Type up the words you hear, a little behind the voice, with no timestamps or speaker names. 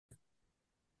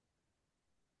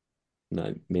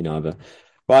No, me neither.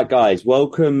 Right, guys,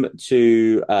 welcome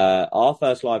to our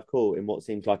first live call in what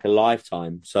seems like a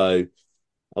lifetime. So,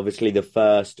 obviously, the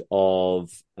 1st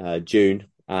of June,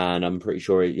 and I'm pretty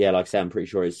sure, yeah, like I say, I'm pretty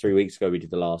sure it's 3 weeks ago we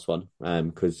did the last one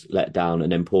because let down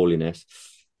and then poorliness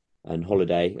and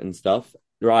holiday and stuff.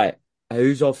 Right,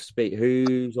 who's off speak?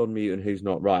 Who's on mute and who's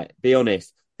not? Right, be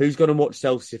honest. Who's going to watch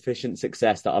Self Sufficient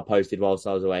Success that I posted whilst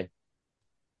I was away?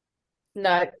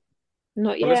 No,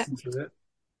 not I'll yet. listen to it.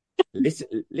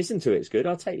 Listen to it. It's good.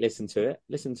 I'll take listen to it.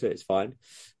 Listen to it's fine.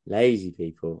 Lazy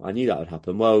people. I knew that would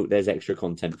happen. Well, there's extra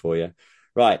content for you.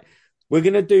 Right. We're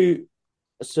gonna do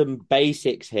some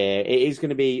basics here. It is going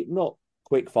to be not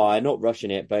quick fire, not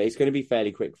rushing it, but it's going to be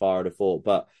fairly quick fire, I'd have thought.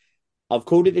 But I've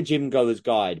called it the Gym Goers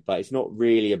Guide, but it's not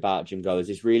really about gym goers.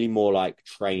 It's really more like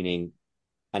training.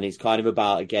 And it's kind of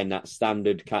about, again, that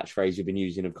standard catchphrase you've been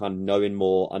using of kind of knowing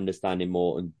more, understanding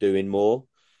more, and doing more.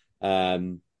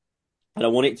 Um, and I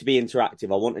want it to be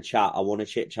interactive. I want to chat. I want to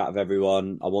chit chat with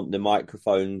everyone. I want the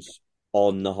microphones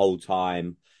on the whole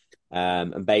time.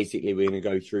 And basically, we're going to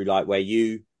go through like where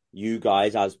you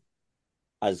guys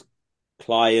as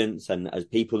clients and as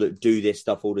people that do this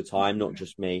stuff all the time, not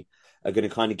just me, are going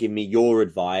to kind of give me your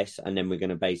advice, and then we're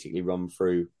going to basically run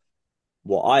through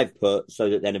what I've put, so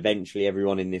that then eventually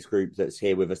everyone in this group that's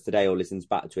here with us today or listens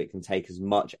back to it can take as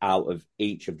much out of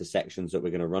each of the sections that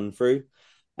we're going to run through.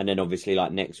 And then obviously,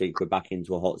 like next week, we're back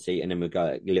into a hot seat, and then we'll go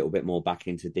a little bit more back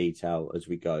into detail as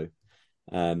we go.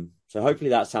 So hopefully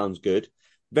that sounds good.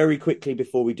 Very quickly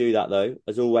before we do that, though,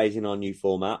 as always in our new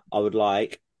format, I would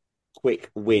like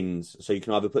quick wins. So you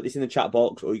can either put this in the chat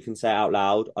box or you can say it out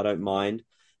loud. I don't mind,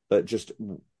 but just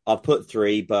I've put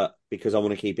three, but because I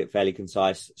want to keep it fairly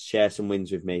concise, share some wins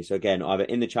with me. So again, either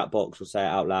in the chat box or say it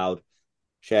out loud.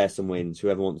 Share some wins.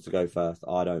 Whoever wants to go first,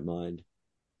 I don't mind.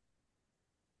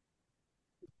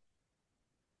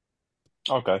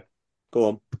 Okay.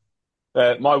 Go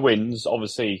on. My wins,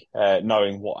 obviously,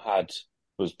 knowing what had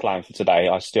was planned for today,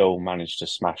 I still managed to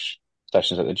smash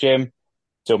sessions at the gym,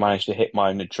 still managed to hit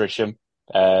my nutrition.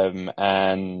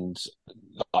 And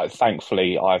like,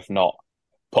 thankfully, I've not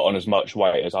put on as much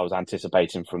weight as I was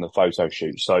anticipating from the photo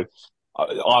shoot. So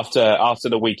after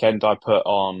the weekend, I put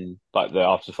on like the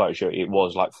after the photo shoot, it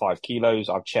was like 5 kilos.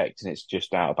 I've checked and it's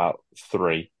just now about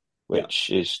three, Yeah.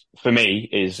 which is for me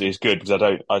is good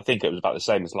because I think it was about the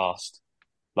same as last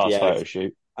Yeah. photo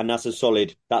shoot. And that's a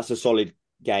solid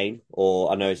gain,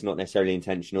 or I know it's not necessarily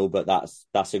intentional, but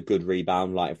that's a good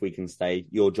rebound. Like if we can stay,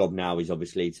 your job now is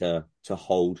obviously to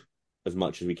hold as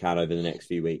much as we can over the next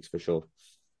few weeks for sure.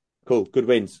 Cool, good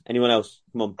wins. Anyone else?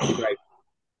 Come on, be great.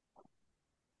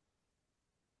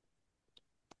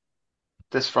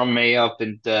 Just from me, I've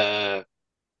been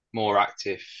more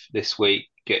active this week,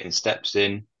 getting steps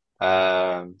in. So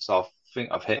I think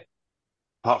I've hit,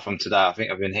 apart from today, I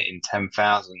think I've been hitting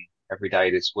 10,000 every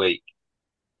day this week.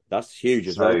 That's huge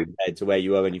as well So compared to where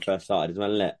you were when you first started as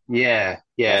well, isn't it? yeah, That's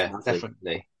yeah, massive.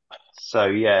 definitely. So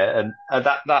yeah, and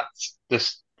that's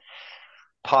just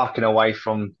parking away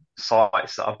from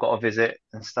sites that I've got to visit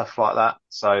and stuff like that.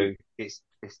 So it's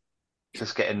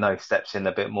just getting those steps in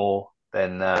a bit more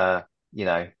than you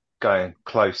know, going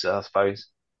closer, I suppose.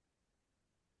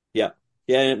 Yeah.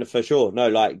 Yeah, for sure. No,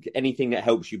 like anything that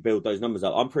helps you build those numbers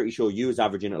up. I'm pretty sure you was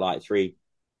averaging at like three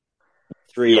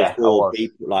or Yeah, I four was.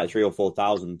 people, like 3 or 4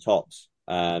 thousand tops.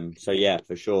 So yeah,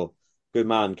 for sure. Good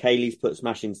man. Kaylee's put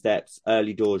smashing steps,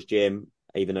 early doors gym,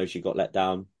 even though she got let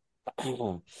down.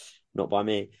 Not by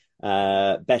me.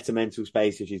 Better mental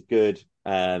space, which is good.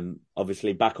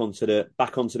 Obviously back onto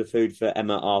the food for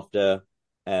Emma after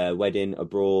wedding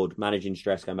abroad, managing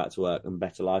stress, going back to work, and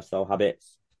better lifestyle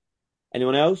habits.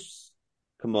 Anyone else?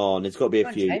 Come on, there's got to be a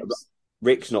Hi, few. James.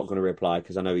 Rick's not going to reply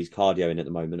because I know he's cardioing at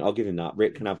the moment. I'll give him that.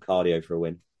 Rick can have cardio for a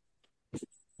win.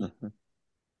 Mhm.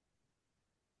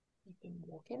 You've been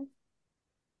walking.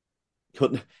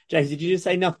 James, did you just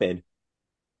say nothing?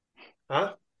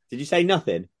 Huh? Did you say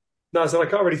nothing? No, so I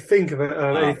can't really think of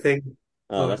Oh, anything.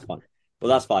 oh, Like, that's fine. Well,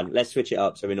 that's fine. Let's switch it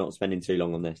up so we're not spending too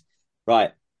long on this.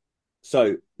 Right.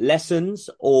 So, lessons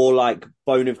or like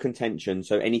bone of contention.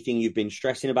 So, anything you've been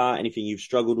stressing about, anything you've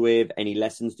struggled with, any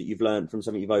lessons that you've learned from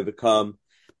something you've overcome.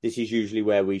 This is usually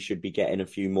where we should be getting a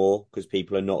few more because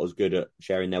people are not as good at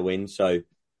sharing their wins. So,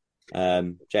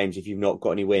 James, if you've not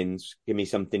got any wins, give me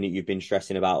something that you've been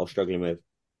stressing about or struggling with.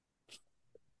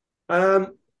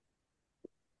 um,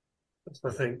 that's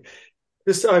my thing.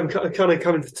 Just I'm kind of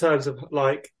coming to terms of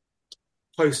like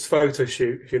post photo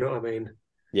shoot, if you know what I mean.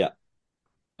 Yeah.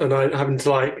 And I having to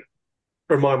like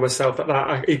remind myself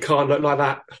that it can't look like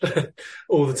that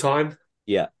all the time.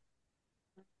 Yeah.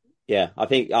 Yeah. I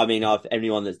mean,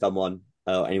 anyone that's done one,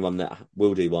 anyone that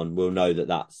will do one will know that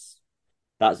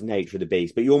That's the nature of the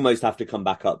beast. But you almost have to come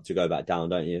back up to go back down,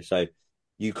 don't you? So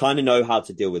you kind of know how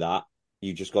to deal with that.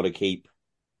 You just got to keep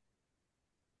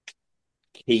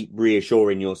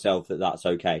reassuring yourself that that's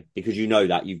okay, because you know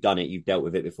that you've done it, you've dealt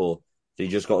with it before. So you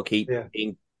just got to keep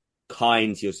being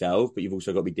kind to yourself, but you've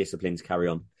also got to be disciplined to carry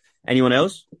on. Anyone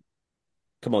else?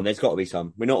 Come on, there's got to be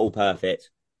some. We're not all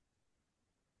perfect.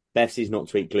 Beth's is not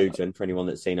to eat gluten, for anyone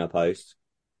that's seen her post.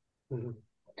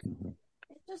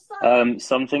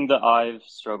 Something that I've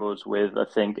struggled with, I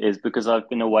think, is because I've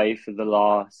been away for the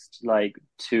last like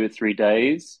 2 or 3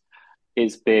 days.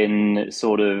 It's been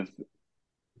sort of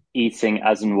eating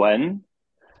as and when,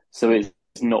 so it's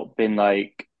not been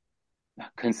like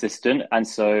consistent, and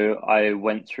so I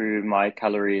went through my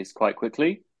calories quite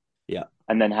quickly. Yeah.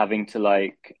 And then having to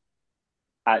like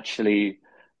actually,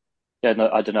 yeah, no,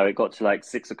 I don't know, it got to like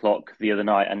 6 o'clock the other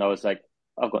night and I was like,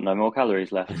 I've got no more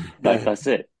calories left. Like that's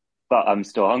it. But I'm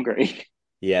still hungry.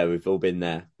 Yeah, we've all been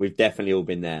there. We've definitely all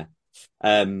been there.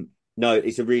 No,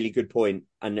 it's a really good point.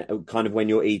 And kind of when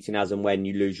you're eating as and when,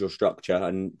 you lose your structure.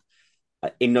 And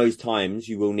in those times,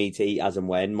 you will need to eat as and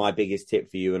when. My biggest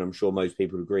tip for you, and I'm sure most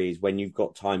people agree, is when you've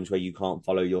got times where you can't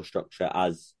follow your structure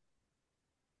as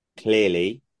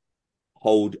clearly,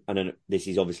 hold, and this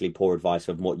is obviously poor advice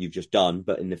of what you've just done,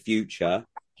 but in the future,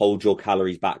 hold your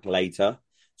calories back later.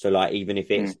 So like, even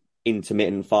if it's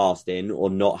intermittent fasting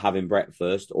or not having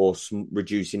breakfast or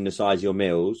reducing the size of your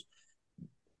meals,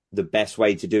 the best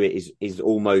way to do it is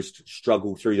almost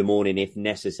struggle through the morning if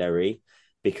necessary,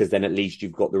 because then at least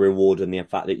you've got the reward and the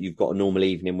fact that you've got a normal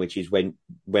evening, which is when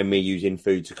we're using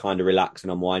food to kind of relax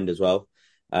and unwind as well.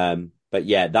 But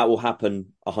yeah, that will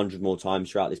happen 100 more times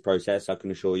throughout this process, I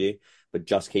can assure you. But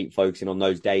just keep focusing on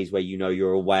those days where you know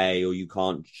you're away or you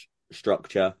can't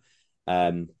structure,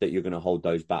 that you're going to hold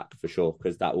those back for sure,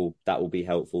 because that will be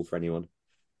helpful for anyone.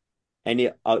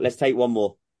 Let's take one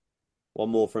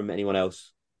more from anyone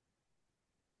else.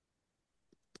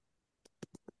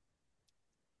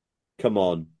 Come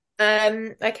on.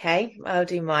 Okay, I'll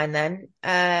do mine then.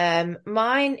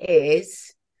 Mine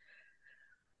is,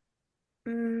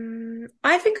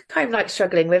 I think I'm like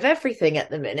struggling with everything at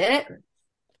the minute.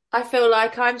 I feel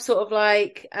like I'm sort of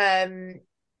like kind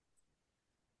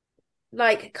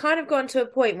of gone to a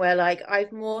point where like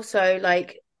I've more so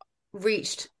like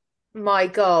reached my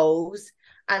goals,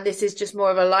 and this is just more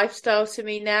of a lifestyle to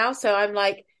me now. So I'm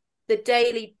like, the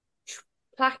daily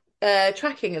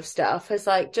tracking of stuff has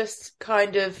like just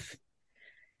kind of,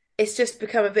 it's just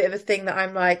become a bit of a thing that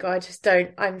I'm like, I'm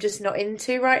just not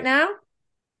into right now.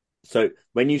 So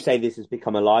when you say this has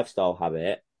become a lifestyle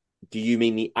habit, do you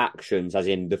mean the actions, as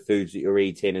in the foods that you're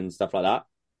eating and stuff like that?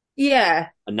 Yeah.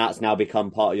 And that's now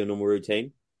become part of your normal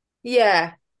routine?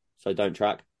 Yeah. So don't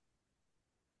track?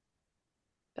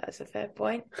 That's a fair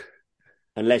point.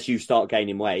 Unless you start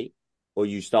gaining weight or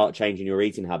you start changing your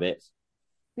eating habits.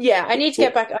 Yeah, I need to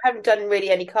get back. I haven't done really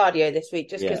any cardio this week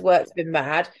just because work's been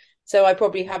mad. So I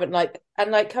probably haven't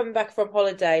coming back from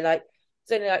holiday, like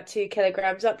it's only like 2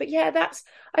 kilograms up. But yeah,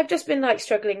 I've just been like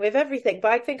struggling with everything.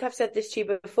 But I think I've said this to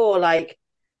you before, like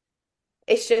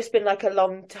it's just been like a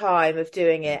long time of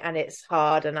doing it and it's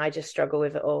hard and I just struggle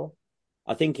with it all.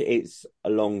 I think it's a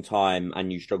long time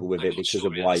and you struggle with it because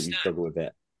of why you struggle with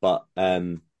it. But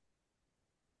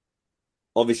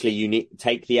obviously you need to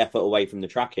take the effort away from the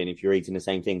tracking if you're eating the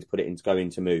same things, put it into go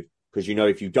into move. Because you know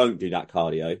if you don't do that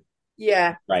cardio,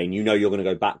 brain, you know you're going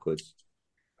to go backwards.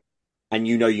 And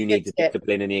you know you need the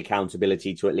discipline and the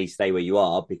accountability to at least stay where you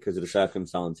are because of the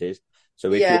circumstances.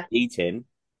 So if your eating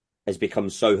has become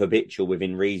so habitual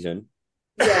within reason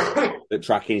that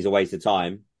tracking is a waste of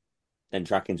time, then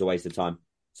tracking's a waste of time.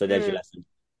 So there's your lesson.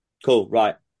 Cool,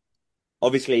 right.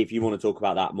 Obviously, if you want to talk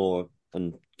about that more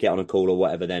and get on a call or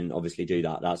whatever, then obviously do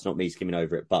that. That's not me skimming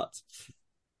over it. But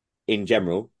in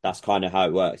general, that's kind of how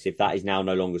it works. If that is now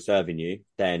no longer serving you,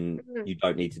 then you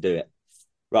don't need to do it.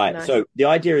 Right. No. So the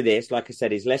idea of this, like I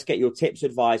said, is let's get your tips,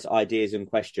 advice, ideas, and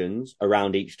questions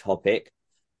around each topic.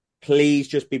 Please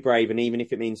just be brave. And even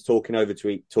if it means talking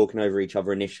over each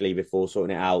other initially before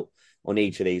sorting it out on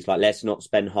each of these, like let's not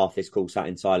spend half this call sat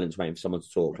in silence waiting for someone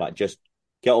to talk. Like just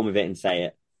get on with it and say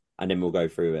it, and then we'll go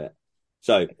through it.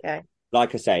 So,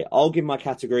 like I say, I'll give my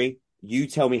category. You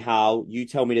tell me how. You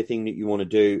tell me the thing that you want to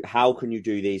do. How can you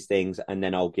do these things? And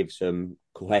then I'll give some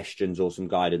questions or some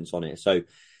guidance on it. So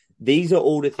these are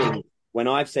all the things. When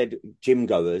I've said gym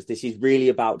goers, this is really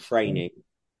about training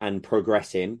and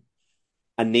progressing.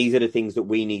 And these are the things that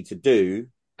we need to do,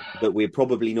 but we're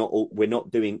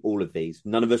not doing all of these.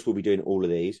 None of us will be doing all of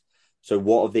these. So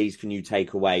what of these can you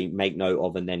take away, make note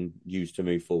of, and then use to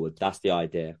move forward? That's the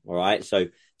idea. All right. So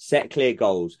set clear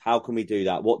goals. How can we do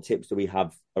that? What tips do we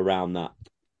have around that?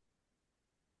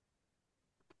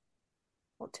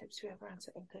 What tips do we have around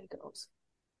setting clear goals?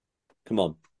 Come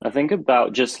on. I think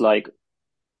about just like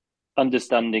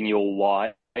understanding your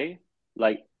why.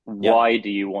 Like, Yeah. why do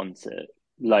you want it?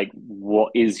 Like,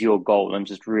 what is your goal? And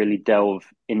just really delve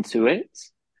into it.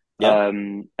 Yeah.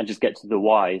 And just get to the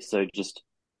why. So just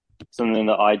something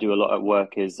that I do a lot at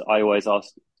work is I always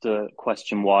ask the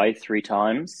question why 3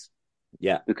 times,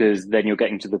 Yeah. because then you're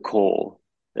getting to the core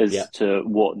Yeah. as to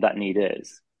what that need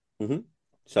is. Mm-hmm.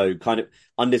 So kind of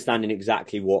understanding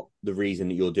exactly what the reason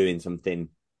that you're doing something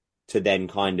to then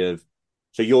kind of,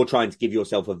 so you're trying to give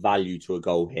yourself a value to a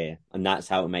goal here, and that's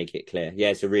how to make it clear. Yeah,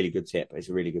 it's a really good tip. It's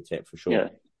a really good tip for sure. Yeah.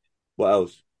 What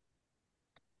else?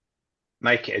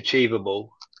 Make it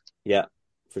achievable. Yeah,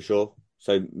 for sure.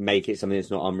 So make it something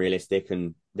that's not unrealistic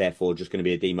and therefore just going to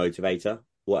be a demotivator.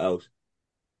 What else?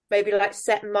 Maybe like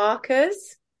set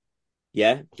markers.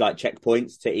 Yeah, like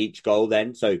checkpoints to each goal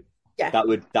then. So Yeah.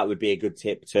 that would be a good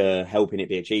tip to helping it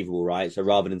be achievable, right? So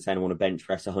rather than saying I want to bench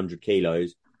press 100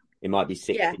 kilos, it might be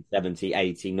 60, Yeah. 70,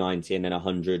 80, 90, and then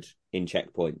 100 in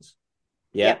checkpoints.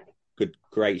 Yeah, Yeah. good,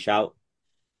 great shout.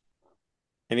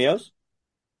 Anything else?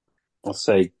 I'll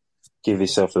say give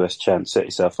yourself the best chance, set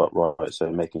yourself up right,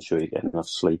 so making sure you get enough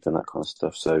sleep and that kind of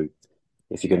stuff. So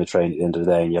if you're going to train at the end of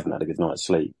the day and you haven't had a good night's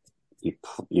sleep, you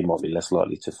might be less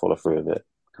likely to follow through with it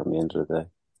come the end of the day.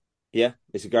 Yeah,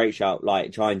 it's a great shout.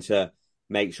 Like trying to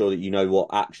make sure that you know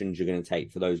what actions you're going to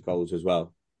take for those goals as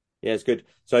well. Yeah, it's good.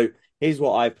 So here's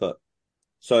what I put.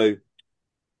 So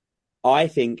I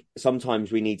think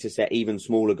sometimes we need to set even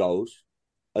smaller goals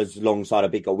as alongside a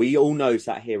big goal. We all know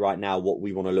sat here right now what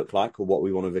we want to look like or what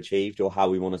we want to have achieved or how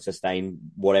we want to sustain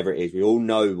whatever it is. We all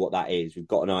know what that is. We've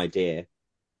got an idea.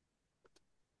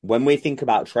 When we think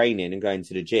about training and going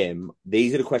to the gym,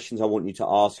 these are the questions I want you to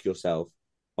ask yourself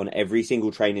on every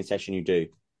single training session you do.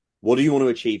 What do you want to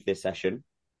achieve this session?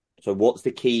 So what's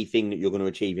the key thing that you're going to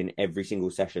achieve in every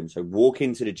single session? So walk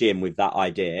into the gym with that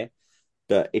idea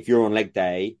that if you're on leg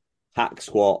day, hack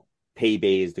squat,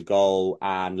 PB is the goal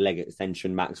and leg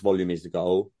extension max volume is the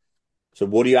goal. So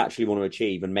what do you actually want to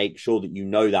achieve? And make sure that you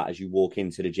know that as you walk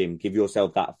into the gym. Give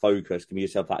yourself that focus, give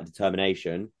yourself that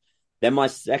determination. Then my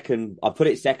second, I put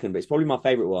it second, but it's probably my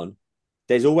favorite one.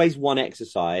 There's always one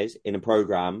exercise in a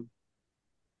program,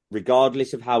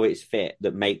 regardless of how it's fit,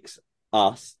 that makes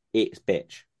us its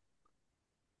bitch.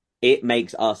 It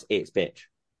makes us its bitch.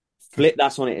 Flip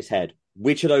that on its head.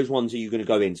 Which of those ones are you going to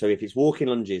go in? So if it's walking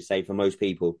lunges, say for most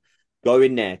people, go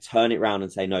in there, turn it around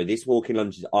and say, no, this walking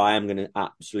lunges, I am going to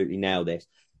absolutely nail this.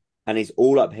 And it's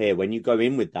all up here. When you go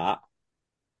in with that,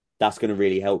 that's going to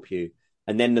really help you.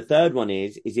 And then the third one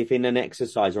is if in an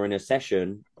exercise or in a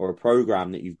session or a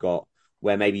program that you've got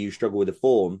where maybe you struggle with a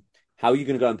form, how are you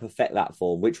going to go and perfect that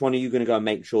form? Which one are you going to go and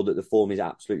make sure that the form is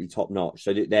absolutely top notch?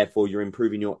 So that therefore you're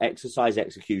improving your exercise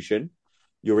execution,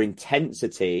 your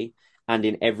intensity, and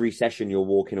in every session you're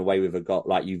walking away with a goal,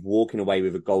 like you've walking away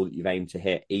with a goal that you've aimed to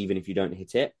hit, even if you don't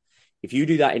hit it. If you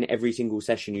do that in every single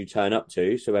session you turn up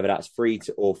to, so whether that's 3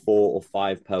 or 4 or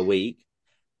 5 per week,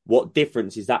 what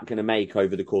difference is that going to make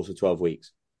over the course of 12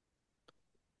 weeks?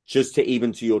 Just to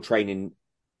even to your training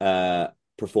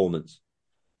performance.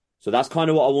 So that's kind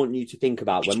of what I want you to think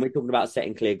about. When we're talking about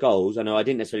setting clear goals, I know I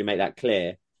didn't necessarily make that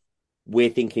clear. We're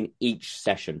thinking each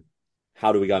session.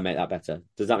 How do we go and make that better?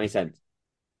 Does that make sense?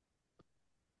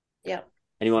 Yeah.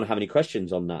 Anyone have any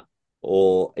questions on that?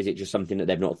 Or is it just something that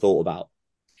they've not thought about?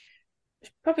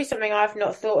 Probably something I've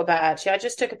not thought about, actually. I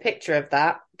just took a picture of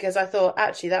that because I thought,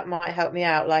 actually, that might help me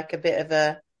out. Like a bit of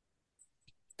a...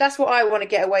 That's what I want to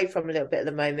get away from a little bit at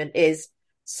the moment, is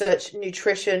such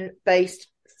nutrition-based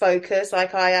focus.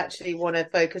 Like I actually want to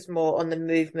focus more on the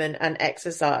movement and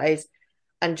exercise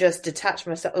and just detach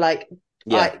myself. Like,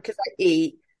 because I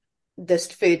eat this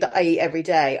food that I eat every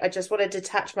day. I just want to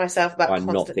detach myself about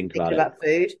constantly thinking about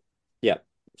food. Yeah.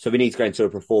 So we need to go into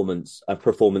a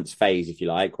performance phase, if you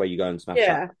like, where you go and smash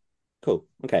that. Cool.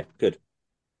 Okay, good.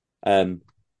 Right.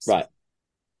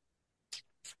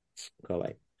 Go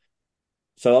away.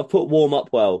 So I've put warm up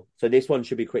well. So this one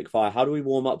should be quick fire. How do we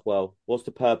warm up well? What's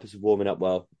the purpose of warming up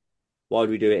well? Why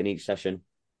do we do it in each session?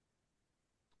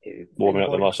 Warming up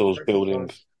the muscles,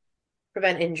 building.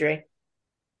 Prevent injury.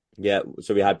 Yeah,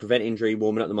 so we had prevent injury,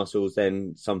 warming up the muscles,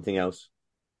 then something else.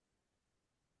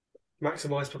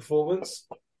 Maximize performance.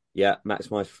 Yeah,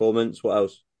 maximize performance. What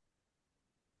else?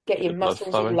 Get your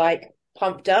muscles like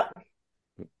pumped up.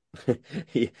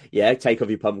 Yeah, take off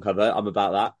your pump cover. I'm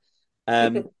about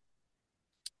that.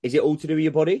 Is it all to do with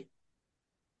your body?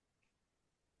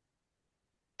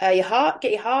 Your heart.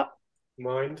 Get your heart.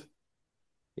 Mind.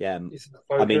 Yeah,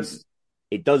 I mean,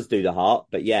 it does do the heart,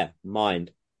 but yeah,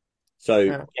 mind.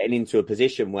 So getting into a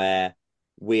position where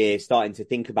we're starting to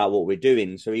think about what we're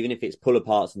doing. So even if it's pull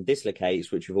aparts and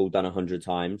dislocates, which we've all done 100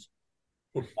 times,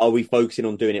 are we focusing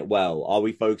on doing it well? Are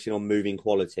we focusing on moving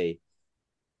quality?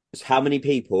 So how many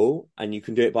people, and you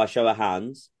can do it by show of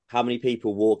hands, how many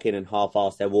people walk in and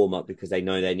half-ass their warm-up because they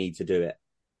know they need to do it?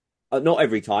 Not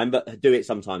every time, but do it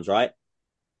sometimes, right?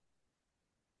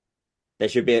 There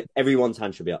should be, everyone's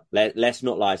hand should be up. Let's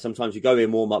not lie. Sometimes you go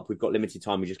in warm-up, we've got limited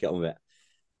time, we just get on with it.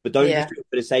 But don't just do it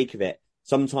for the sake of it.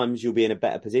 Sometimes you'll be in a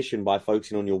better position by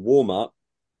focusing on your warm-up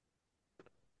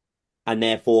and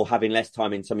therefore having less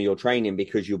time in some of your training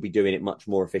because you'll be doing it much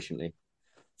more efficiently.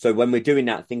 So when we're doing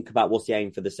that, think about what's the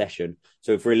aim for the session.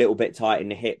 So if we're a little bit tight in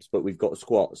the hips, but we've got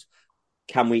squats,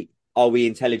 are we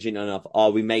intelligent enough?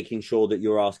 Are we making sure that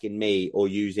you're asking me or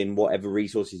using whatever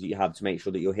resources that you have to make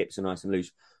sure that your hips are nice and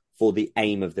loose for the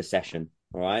aim of the session?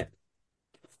 All right.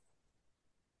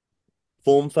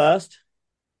 Form first.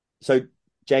 So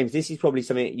James, this is probably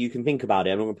something you can think about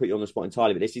it. I'm not going to put you on the spot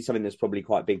entirely, but this is something that's probably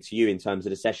quite big to you in terms of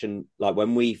the session. Like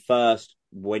when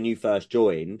you first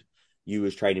joined, you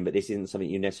was training, but this isn't something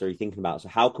you're necessarily thinking about. So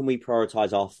how can we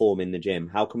prioritize our form in the gym?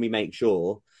 How can we make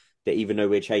sure that even though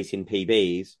we're chasing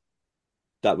PBs,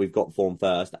 that we've got form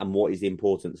first, and what is the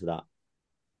importance of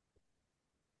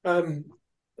that?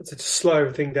 To slow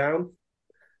everything down.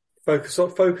 Focus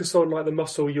on like the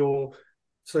muscle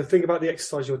so think about the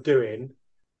exercise you're doing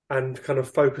and kind of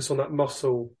focus on that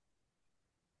muscle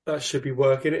that should be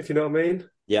working, if you know what I mean.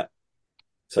 Yeah.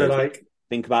 So like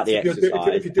think about the exercise.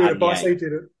 If you're doing a bicep,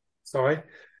 sorry.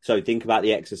 So think about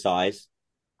the exercise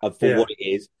for what it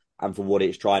is and for what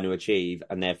it's trying to achieve,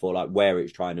 and therefore like where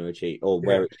it's trying to achieve or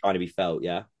where it's trying to be felt.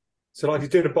 Yeah. So like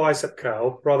if you're doing a bicep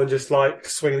curl, rather than just like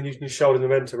swinging and using your shoulder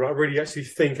momentum, right? Really actually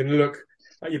think and look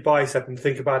at your bicep and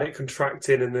think about it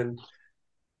contracting and then.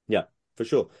 Yeah, for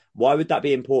sure. Why would that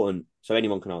be important? So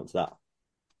anyone can answer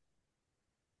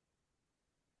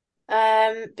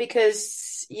that.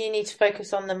 Because you need to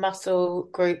focus on the muscle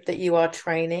group that you are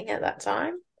training at that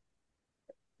time.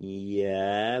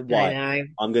 Yeah. Why?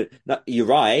 I know. No, you're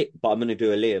right, but I'm gonna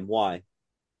do a Liam. Why?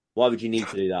 Why would you need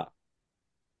to do that?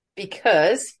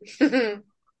 Because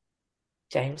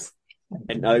James.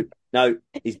 No,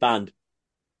 he's banned.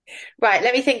 Right,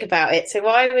 let me think about it. So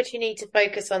why would you need to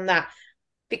focus on that?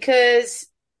 Because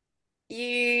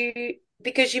you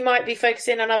might be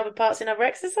focusing on other parts in other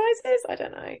exercises? I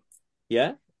don't know.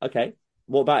 Yeah, okay.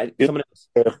 What about someone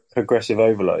else? Progressive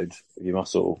overload of your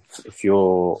muscle. If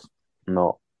you're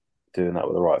not doing that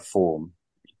with the right form,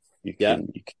 you can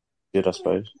good, I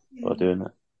suppose, by doing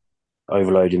that.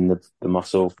 Overloading the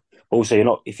muscle.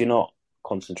 Also, if you're not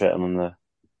concentrating on the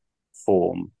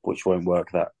form, which won't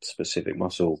work that specific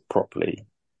muscle properly,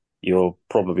 you're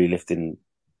probably lifting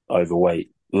loads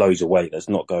of weight that's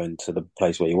not going to the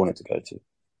place where you want it to go to.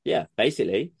 Yeah,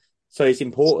 basically. So it's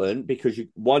important because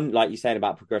one, like you're saying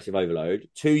about progressive overload,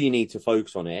 two, you need to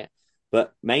focus on it.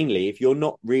 But mainly, if you're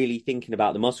not really thinking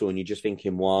about the muscle and you're just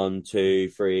thinking 1, 2,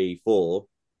 3, 4,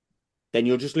 then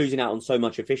you're just losing out on so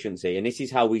much efficiency. And this is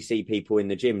how we see people in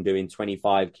the gym doing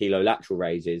 25 kilo lateral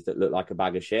raises that look like a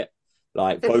bag of shit.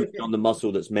 Like focusing on the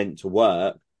muscle that's meant to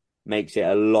work makes it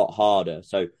a lot harder.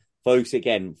 So focusing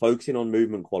on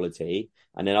movement quality.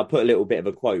 And then I'll put a little bit of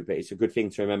a quote, but it's a good thing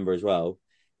to remember as well.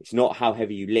 It's not how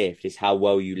heavy you lift, it's how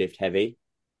well you lift heavy.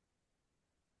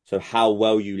 So how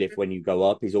well you lift when you go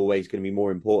up is always going to be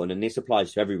more important. And this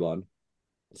applies to everyone.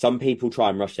 Some people try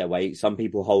and rush their weight. Some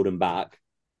people hold them back.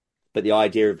 But the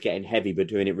idea of getting heavy but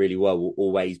doing it really well will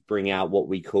always bring out what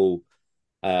we call,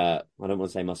 I don't want to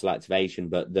say muscle activation,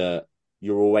 but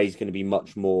you're always going to be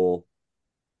much more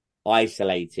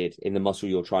isolated in the muscle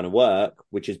you're trying to work,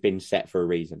 which has been set for a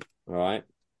reason. All right.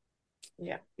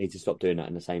 Yeah. Need to stop doing that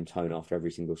in the same tone after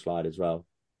every single slide as well.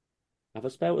 Have I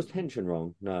spelled attention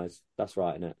wrong? No, that's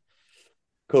right, isn't it?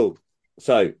 Cool.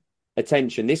 So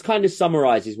attention. This kind of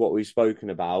summarizes what we've spoken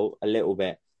about a little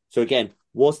bit. So again,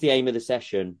 what's the aim of the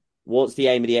session? What's the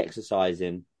aim of the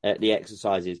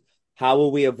exercises? How are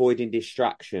we avoiding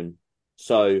distraction?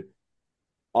 So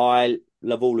I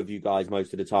love all of you guys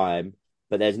most of the time,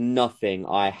 but there's nothing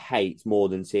I hate more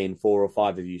than seeing 4 or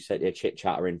 5 of you sit there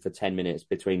chit-chattering for 10 minutes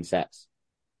between sets.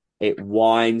 It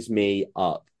winds me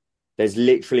up. There's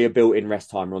literally a built-in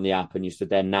rest timer on the app and you stood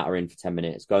there nattering for 10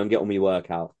 minutes. Go and get on with your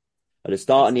workout. At the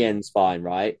start and the end's fine,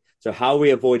 right? So how are we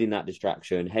avoiding that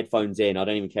distraction? Headphones in. I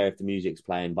don't even care if the music's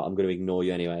playing, but I'm going to ignore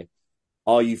you anyway.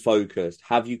 Are you focused?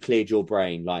 Have you cleared your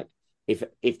brain? Like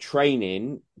if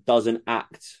training doesn't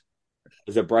act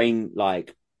as a brain,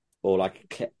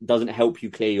 doesn't help you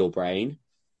clear your brain,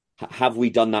 have we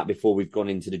done that before we've gone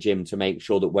into the gym to make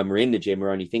sure that when we're in the gym,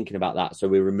 we're only thinking about that. So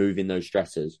we're removing those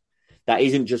stressors. That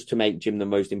isn't just to make gym the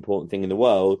most important thing in the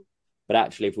world, But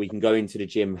actually, if we can go into the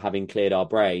gym having cleared our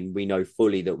brain, we know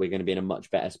fully that we're going to be in a much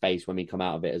better space when we come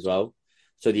out of it as well.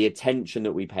 So the attention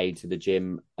that we pay to the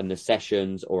gym and the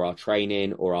sessions or our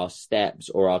training or our steps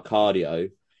or our cardio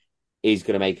is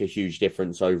going to make a huge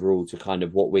difference overall to kind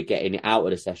of what we're getting out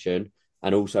of the session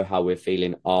and also how we're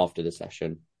feeling after the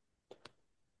session.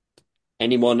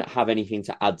 Anyone have anything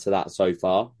to add to that so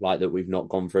far, like that we've not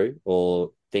gone through,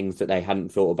 or things that they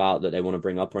hadn't thought about that they want to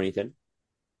bring up or anything?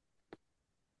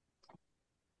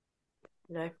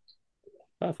 No.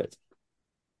 Perfect.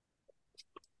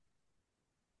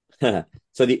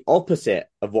 So the opposite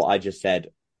of what I just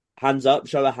said, hands up,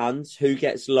 show of hands, who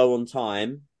gets low on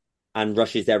time and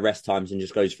rushes their rest times and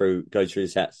just goes through the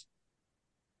sets?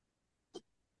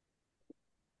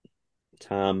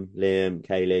 Tam, Liam,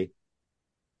 Kaylee.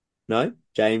 No?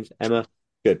 James, Emma?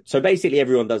 Good. So basically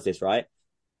everyone does this, right?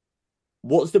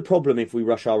 What's the problem if we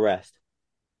rush our rest?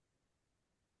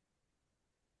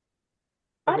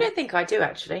 I don't think I do,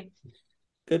 actually.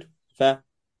 Good. Fair.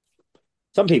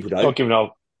 Some people don't.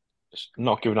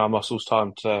 Not giving our muscles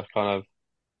time to kind of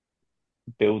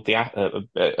build the I can't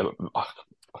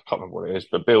remember what it is,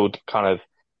 but build kind of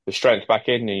the strength back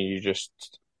in, and you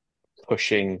just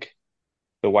pushing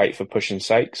the weight for pushing's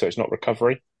sake, so it's not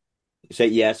recovery. So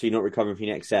yeah, so you're not recovering from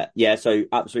your next set. Yeah, so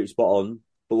absolutely spot on.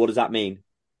 But what does that mean?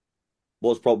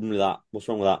 What's the problem with that? What's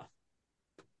wrong with that?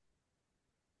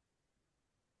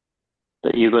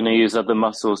 That you're going to use other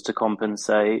muscles to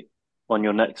compensate on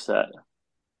your next set.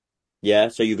 Yeah,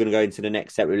 so you're going to go into the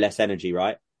next set with less energy,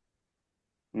 right?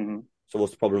 Mm-hmm. So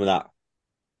what's the problem with that?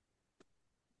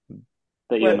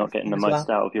 That you're not getting the most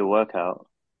out of your workout.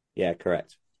 Yeah,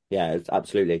 correct. Yeah,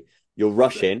 absolutely. You're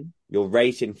rushing, you're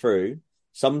racing through.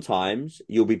 Sometimes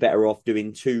you'll be better off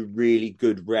doing two really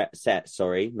good sets,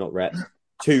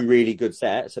 two really good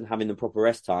sets and having the proper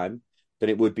rest time than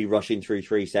it would be rushing through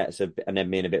three sets and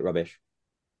then being a bit rubbish.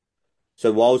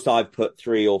 So whilst I've put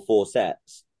 3 or 4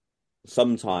 sets,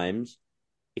 sometimes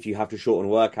if you have to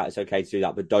shorten a workout, it's okay to do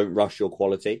that, but don't rush your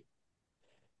quality.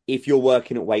 If you're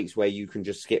working at weights where you can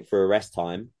just skip for a rest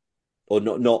time or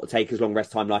not take as long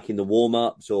rest time like in the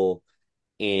warm-ups or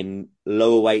in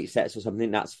lower weight sets or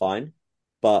something, that's fine.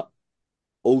 But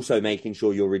also making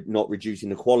sure you're not reducing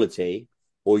the quality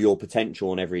or your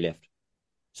potential on every lift.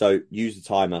 So use the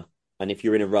timer. And if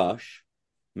you're in a rush,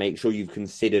 make sure you've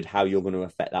considered how you're going to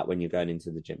affect that when you're going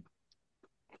into the gym.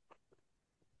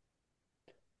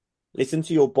 Listen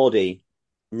to your body.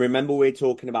 Remember, we're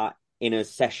talking about in a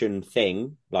session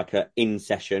thing, like a in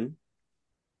session.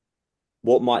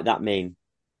 What might that mean?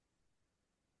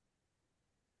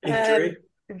 Injury.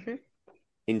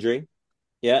 Injury?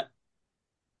 Yeah.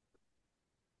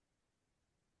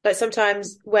 Like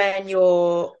sometimes when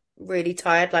you're really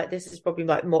tired, like this is probably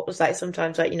like more like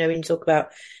sometimes like, you know, when you talk about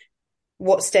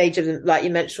what stage of like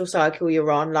your menstrual cycle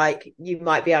you're on, like you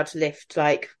might be able to lift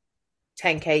like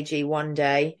 10 kg one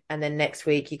day and then next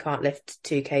week you can't lift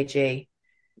 2 kg.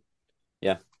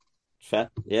 Yeah. Fair.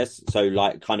 Yes. So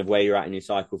like kind of where you're at in your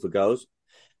cycle for girls.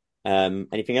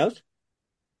 Anything else?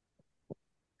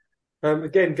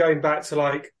 Again, going back to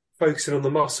like focusing on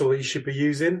the muscle that you should be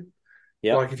using.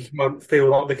 Yeah. Like if you can't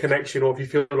feel like the connection or if you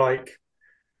feel like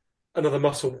another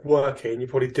muscle working, you're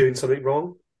probably doing something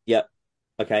wrong. Yep.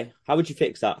 Okay. How would you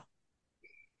fix that?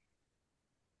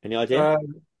 Any idea?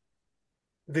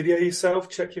 Video yourself,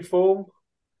 check your form.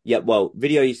 Yeah, well,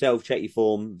 video yourself, check your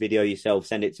form, video yourself,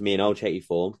 send it to me and I'll check your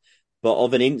form. But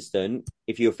of an instant,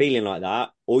 if you're feeling like that,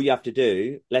 all you have to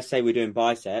do, let's say we're doing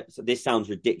biceps. This sounds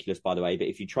ridiculous, by the way, but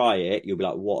if you try it, you'll be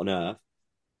like, what on earth?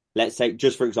 Let's say,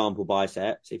 just for example,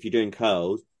 biceps. If you're doing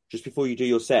curls, just before you do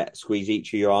your set, squeeze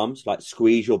each of your arms, like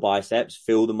squeeze your biceps,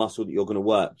 feel the muscle that you're going to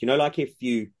work. You know, like if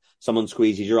someone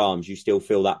squeezes your arms, you still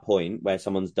feel that point where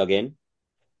someone's dug in.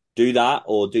 Do that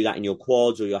or do that in your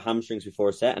quads or your hamstrings before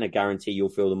a set, and I guarantee you'll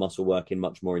feel the muscle working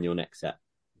much more in your next set.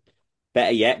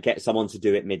 Better yet, get someone to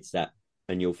do it mid-set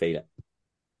and you'll feel it.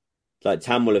 Like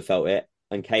Tam will have felt it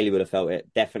and Kaylee would have felt it,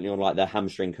 definitely on like the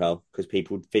hamstring curl because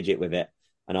people fidget with it.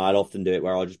 And I'll often do it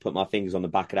where I'll just put my fingers on the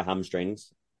back of the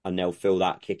hamstrings and they'll feel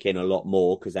that kick in a lot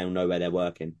more because they'll know where they're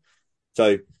working.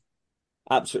 So,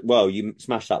 absolutely, well, you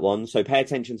smashed that one. So pay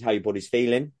attention to how your body's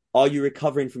feeling. Are you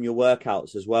recovering from your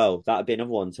workouts as well? That'd be another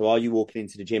one. So are you walking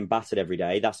into the gym battered every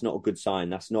day? That's not a good sign.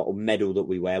 That's not a medal that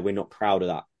we wear. We're not proud of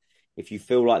that. If you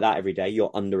feel like that every day,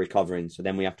 you're under recovering. So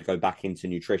then we have to go back into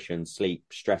nutrition, sleep,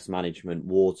 stress management,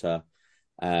 water,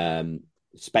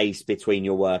 space between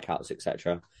your workouts,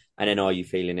 etc. And then are you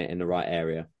feeling it in the right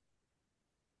area?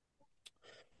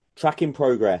 Tracking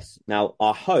progress. Now,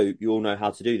 I hope you all know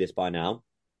how to do this by now.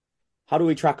 How do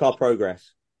we track our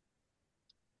progress?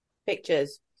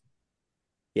 Pictures.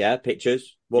 Yeah,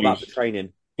 pictures. What about for Use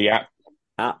training? the app.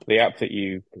 App. The app that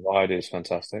you provide is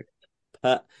fantastic.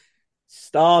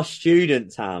 Star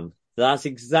student, Tam. That's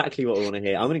exactly what we want to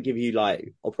hear. I'm going to give you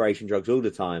like Operation Drugs all the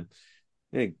time.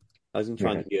 You know, I was going to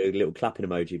try and give you a little clapping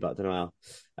emoji, but I don't know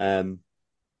how.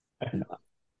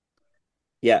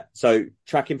 Yeah, so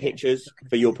tracking pictures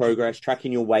for your progress,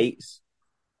 tracking your weights.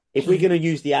 If we're going to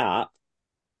use the app,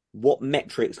 what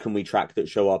metrics can we track that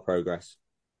show our progress?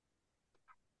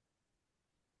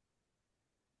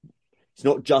 It's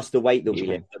not just the weight that we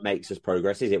lift that makes us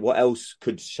progress, is it? What else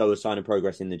could show a sign of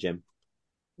progress in the gym?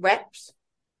 Reps.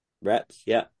 Reps,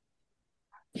 yeah.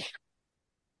 Anything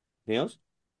else?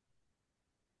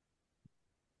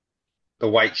 The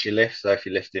weights you lift, so if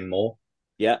you're lifting more.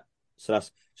 Yeah. So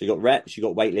you got reps, you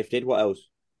got weight lifted. What else?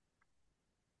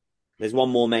 There's one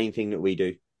more main thing that we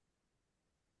do.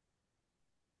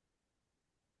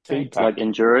 Feedback. Like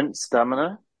endurance,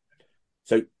 stamina.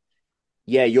 So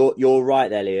yeah, you're right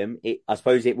there, Liam. I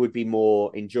suppose it would be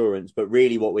more endurance, but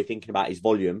really what we're thinking about is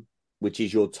volume, which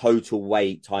is your total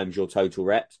weight times your total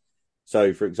reps.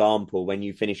 So for example, when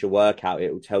you finish a workout,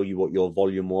 it will tell you what your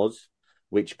volume was,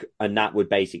 and that would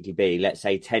basically be, let's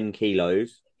say 10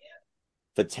 kilos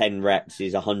for 10 reps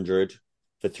is 100,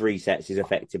 for 3 sets is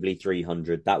effectively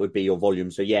 300. That would be your volume.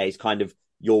 So yeah, it's kind of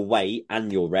your weight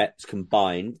and your reps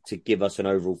combined to give us an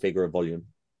overall figure of volume.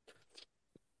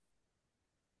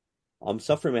 I'm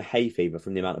suffering with hay fever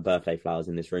from the amount of birthday flowers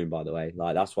in this room, by the way.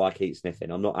 Like, that's why I keep sniffing.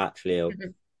 I'm not actually ill.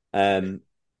 And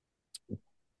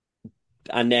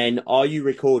then, are you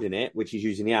recording it, which is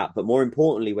using the app? But more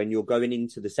importantly, when you're going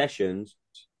into the sessions,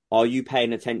 are you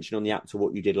paying attention on the app to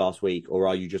what you did last week, or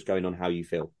are you just going on how you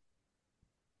feel?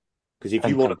 Because if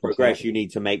you want to progress, you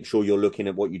need to make sure you're looking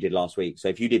at what you did last week. So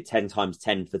if you did 10 times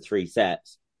 10 for 3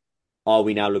 sets, are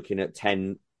we now looking at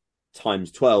 10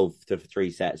 times 12 for 3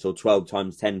 sets, or 12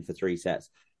 times 10 for 3 sets?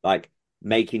 Like,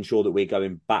 making sure that we're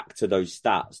going back to those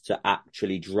stats to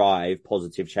actually drive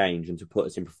positive change and to put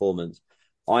us in performance.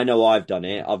 I know I've done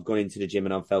it. I've gone into the gym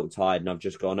and I've felt tired and I've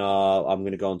just gone, oh, I'm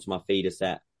going to go onto my feeder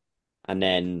set and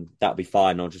then that'll be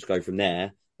fine. I'll just go from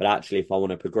there. But actually, if I want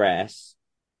to progress,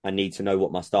 I need to know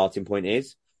what my starting point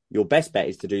is. Your best bet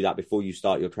is to do that before you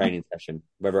start your training session,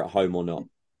 whether at home or not.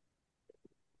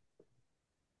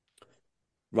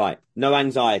 Right. No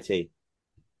anxiety.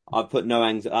 I've put no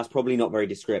anxiety. That's probably not very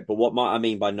descriptive, but what might I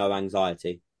mean by no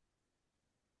anxiety?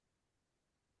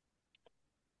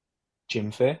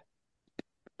 Gym fear.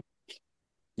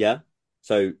 Yeah.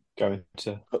 So Going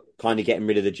to kind of getting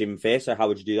rid of the gym fear. So how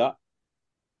would you do that?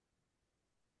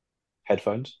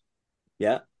 headphones.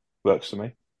 Yeah. Works for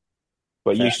me.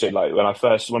 But Fair. used to, like when I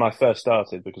first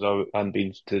started, because I hadn't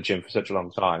been to the gym for such a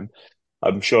long time.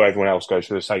 I'm sure everyone else goes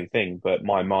through the same thing, but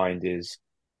my mind is,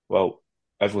 well,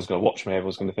 everyone's going to watch me.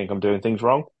 Everyone's going to think I'm doing things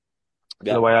wrong.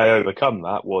 Yeah. So the way I overcome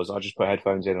that was I just put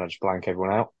headphones in and I just blank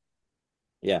everyone out.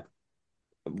 Yeah.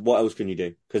 What else can you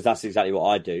do? Because that's exactly what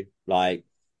I do. Like,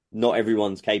 not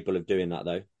everyone's capable of doing that,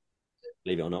 though.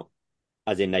 Believe it or not.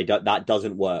 As in, that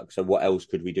doesn't work. So what else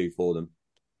could we do for them?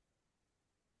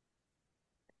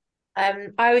 I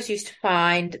always used to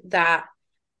find that,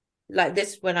 like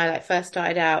this, when I first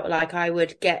started out, like I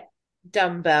would get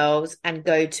dumbbells and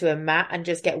go to a mat and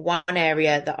just get one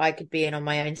area that I could be in on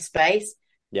my own space.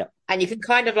 Yeah. And you can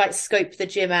kind of like scope the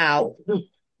gym out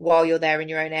while you're there in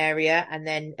your own area, and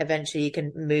then eventually you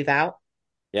can move out.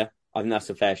 Yeah, I think that's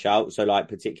a fair shout. So, like,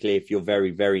 particularly if you're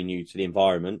very, very new to the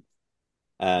environment,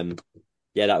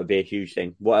 yeah, that would be a huge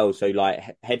thing. What else? So,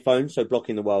 like, headphones, so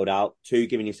blocking the world out. 2,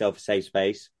 giving yourself a safe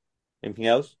space. Anything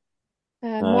else?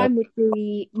 Mine would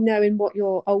be knowing what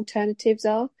your alternatives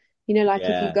are. You know, like if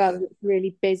you Yes. go and it's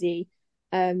really busy,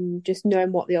 just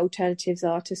knowing what the alternatives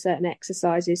are to certain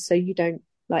exercises, so you don't,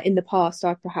 like in the past,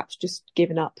 I've perhaps just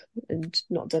given up and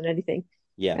not done anything.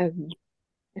 Yeah.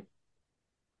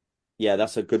 Yeah,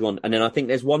 that's a good one. And then I think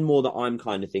there's one more that I'm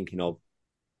kind of thinking of.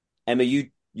 Emma,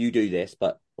 you do this,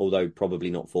 but although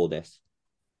probably not for this.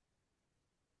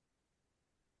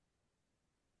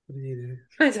 What do you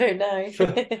do? I don't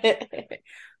know.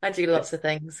 I do lots of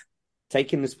things.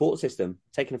 Taking the support system,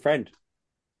 taking a friend.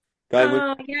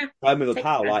 Yeah. Going with a Take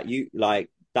pal, a friend. like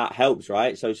that helps,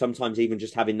 right? So sometimes even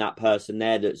just having that person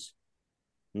there that's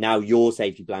now your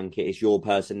safety blanket is your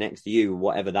person next to you,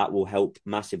 whatever, that will help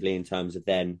massively in terms of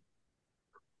then.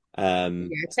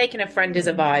 Taking a friend is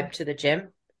a vibe to the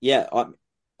gym. Yeah,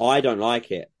 I don't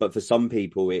like it, but for some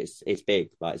people it's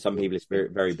big. Like some people it's very,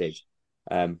 very big.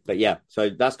 But yeah, so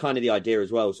that's kind of the idea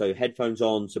as well. So headphones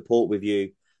on, support with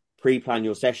you, pre-plan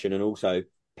your session, and also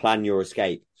plan your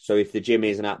escape. So if the gym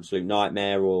is an absolute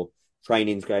nightmare or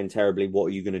training's going terribly, what are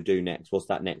you going to do next? What's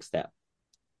that next step?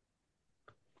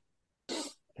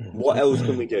 What else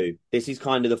can we do? This is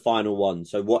kind of the final one.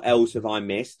 So what else have I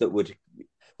missed that would,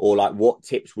 or like what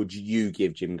tips would you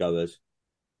give gym goers?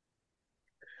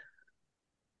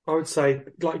 I would say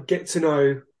like get to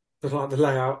know the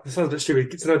layout. It sounds a bit stupid.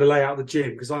 Get to know the layout of the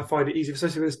gym because I find it easy,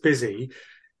 especially when it's busy.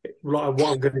 Like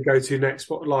what I'm going to go to next.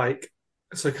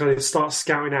 So kind of start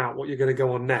scouting out what you're going to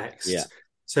go on next. Yeah.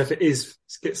 So if it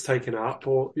gets taken up,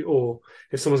 or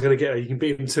if someone's going to get it, you can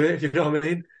beat them to it. If you know what I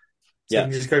mean. So Yeah.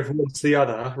 you can just go from one to the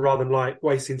other rather than like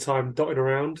wasting time dotting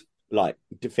around. Like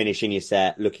finishing your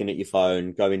set, looking at your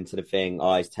phone, going to the thing,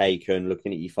 eyes taken,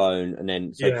 looking at your phone, and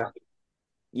then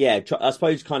I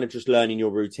suppose kind of just learning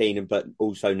your routine, but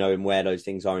also knowing where those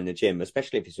things are in the gym,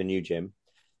 especially if it's a new gym.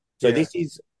 So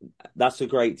that's a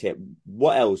great tip.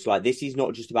 What else? Like this is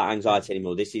not just about anxiety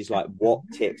anymore. This is like what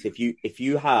tips if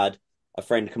you had a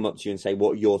friend come up to you and say,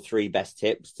 what are your 3 best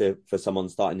tips for someone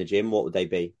starting the gym? What would they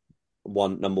be?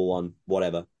 Number one,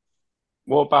 whatever.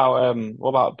 What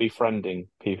about befriending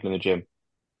people in the gym?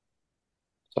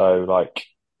 So like,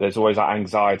 there's always that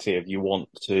anxiety of you want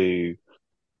to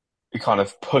kind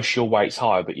of push your weights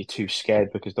higher, but you're too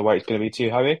scared because the weight's going to be too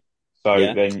heavy.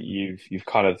 So then you've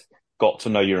kind of got to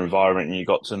know your environment and you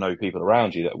got to know people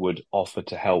around you that would offer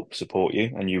to help support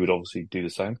you, and you would obviously do the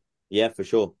same. Yeah, for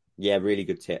sure. Yeah, really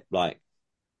good tip. Like,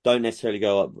 don't necessarily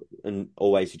go up and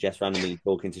always suggest randomly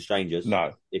talking to strangers.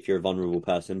 No. If you're a vulnerable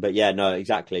person. But yeah, no,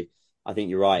 exactly. I think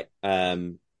you're right.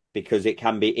 Because it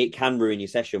can ruin your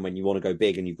session when you want to go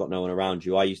big and you've got no one around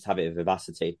you. I used to have it with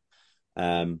Vivacity.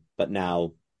 But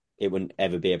now it wouldn't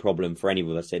ever be a problem for any of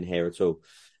us in here at all.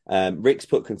 Rick's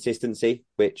put consistency,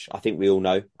 which I think we all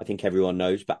know. I think everyone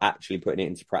knows, but actually putting it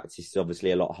into practice is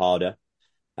obviously a lot harder.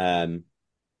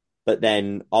 But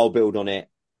then I'll build on it,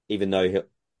 even though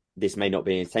this may not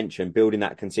be an intention. Building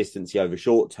that consistency over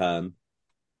short term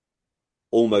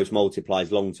almost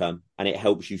multiplies long term, and it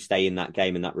helps you stay in that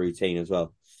game and that routine as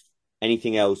well.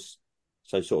 Anything else?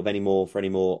 So sort of any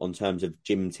more on terms of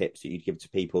gym tips that you'd give to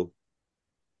people?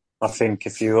 I think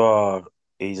if you are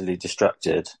easily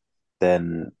distracted,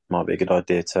 then it might be a good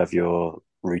idea to have your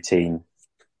routine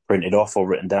printed off or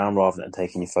written down rather than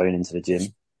taking your phone into the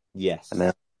gym. Yes. And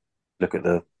then look at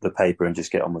the paper and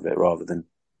just get on with it rather than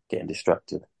getting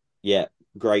distracted. Yeah,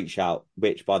 great shout.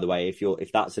 Which, by the way,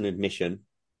 if that's an admission,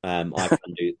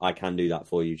 I can do that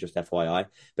for you, just FYI.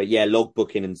 But yeah, log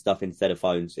booking and stuff instead of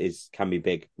phones can be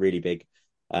big, really big.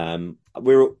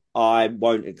 I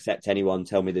won't accept anyone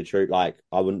tell me the truth. Like,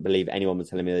 I wouldn't believe anyone was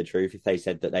telling me the truth if they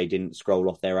said that they didn't scroll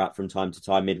off their app from time to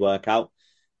time mid-workout.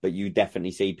 But you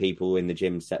definitely see people in the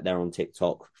gym set there on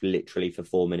TikTok literally for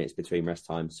 4 minutes between rest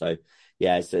times. So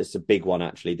yeah, it's a big one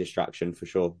actually, distraction for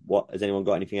sure. Has anyone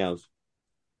got anything else?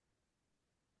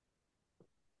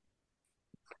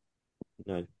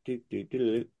 No.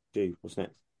 What's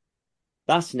next?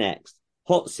 That's next.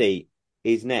 Hot seat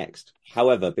is next.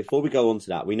 However, before we go on to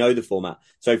that, we know the format.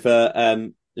 So for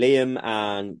Liam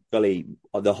and Gully,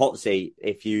 the hot seat,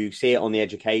 if you see it on the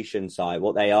education side,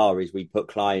 what they are is we put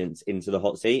clients into the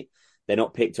hot seat. They're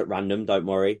not picked at random, don't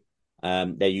worry.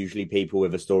 They're usually people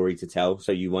with a story to tell,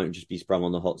 so you won't just be sprung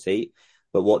on the hot seat.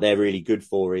 But what they're really good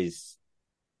for is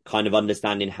kind of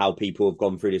understanding how people have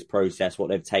gone through this process, what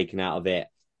they've taken out of it,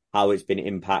 how it's been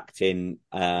impacting,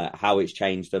 how it's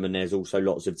changed them. And there's also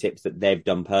lots of tips that they've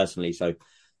done personally. So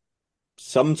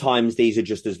sometimes these are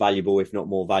just as valuable, if not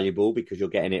more valuable, because you're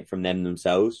getting it from them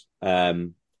themselves.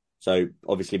 So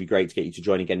obviously it'd be great to get you to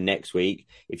join again next week.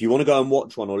 If you want to go and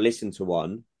watch one or listen to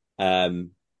one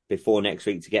before next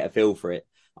week to get a feel for it,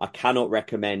 I cannot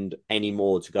recommend any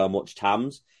more to go and watch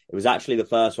Tam's. It was actually the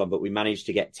first one, but we managed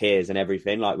to get tears and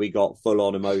everything. Like, we got full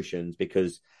on emotions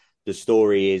because the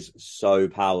story is so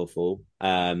powerful.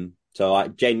 So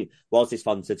whilst it's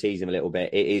fun to tease him a little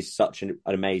bit, it is such an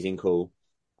amazing call.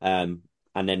 And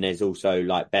then there's also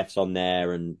like Beth's on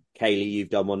there, and Kaylee, you've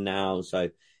done one now. So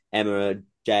Emma,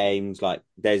 James, like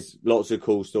there's lots of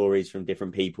cool stories from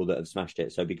different people that have smashed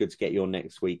it. So it'd be good to get you on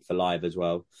next week for live as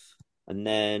well. And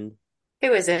then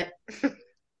who is it?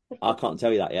 I can't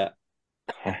tell you that yet.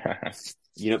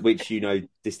 Which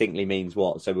distinctly means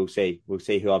what. So we'll see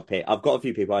who I've picked. I've got a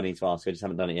few people I need to ask. I just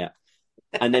haven't done it yet.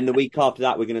 And then the week after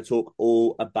that, we're going to talk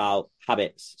all about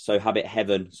habits. So habit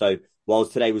heaven. So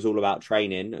whilst today was all about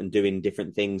training and doing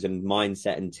different things and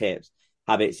mindset and tips,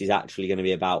 habits is actually going to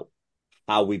be about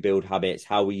how we build habits,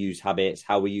 how we use habits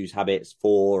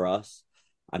for us,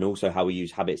 and also how we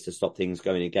use habits to stop things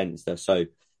going against us. So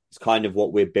it's kind of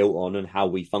what we're built on and how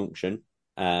we function.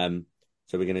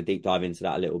 So we're going to deep dive into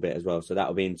that a little bit as well. So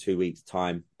that'll be in 2 weeks'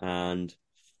 time. And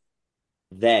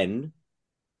then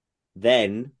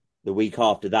the week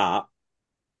after that,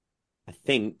 I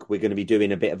think we're going to be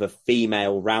doing a bit of a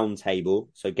female roundtable.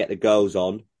 So get the girls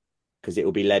on because it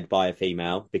will be led by a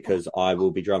female because I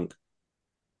will be drunk.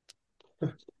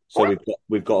 So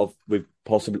we've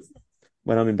possibly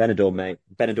when I'm in Benidorm, mate,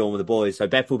 Benidorm with the boys. So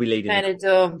Beth will be leading.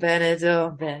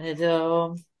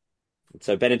 Benidorm.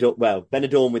 So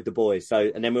Benidorm with the boys. So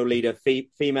and then we'll lead a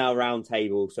female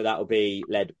roundtable. So that will be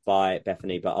led by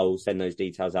Bethany, but I'll send those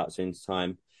details out soon to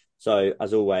time. So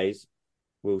as always,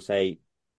 we'll say